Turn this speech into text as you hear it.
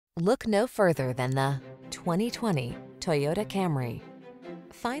Look no further than the 2020 Toyota Camry.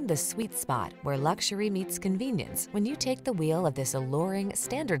 Find the sweet spot where luxury meets convenience when you take the wheel of this alluring,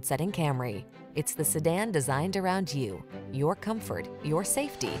 standard-setting Camry. It's the sedan designed around you, your comfort, your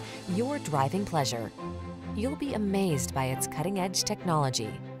safety, your driving pleasure. You'll be amazed by its cutting-edge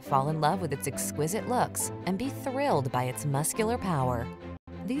technology, fall in love with its exquisite looks, and be thrilled by its muscular power.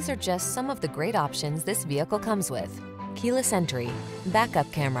 These are just some of the great options this vehicle comes with: keyless entry,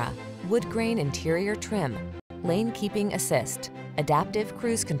 backup camera, wood grain interior trim, lane keeping assist, adaptive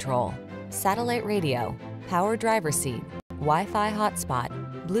cruise control, satellite radio, power driver seat, Wi-Fi hotspot,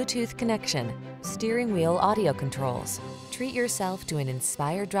 Bluetooth connection, steering wheel audio controls. Treat yourself to an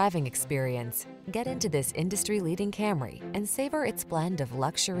inspired driving experience. Get into this industry-leading Camry and savor its blend of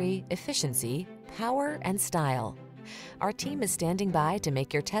luxury, efficiency, power, and style. Our team is standing by to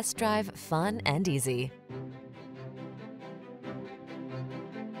make your test drive fun and easy.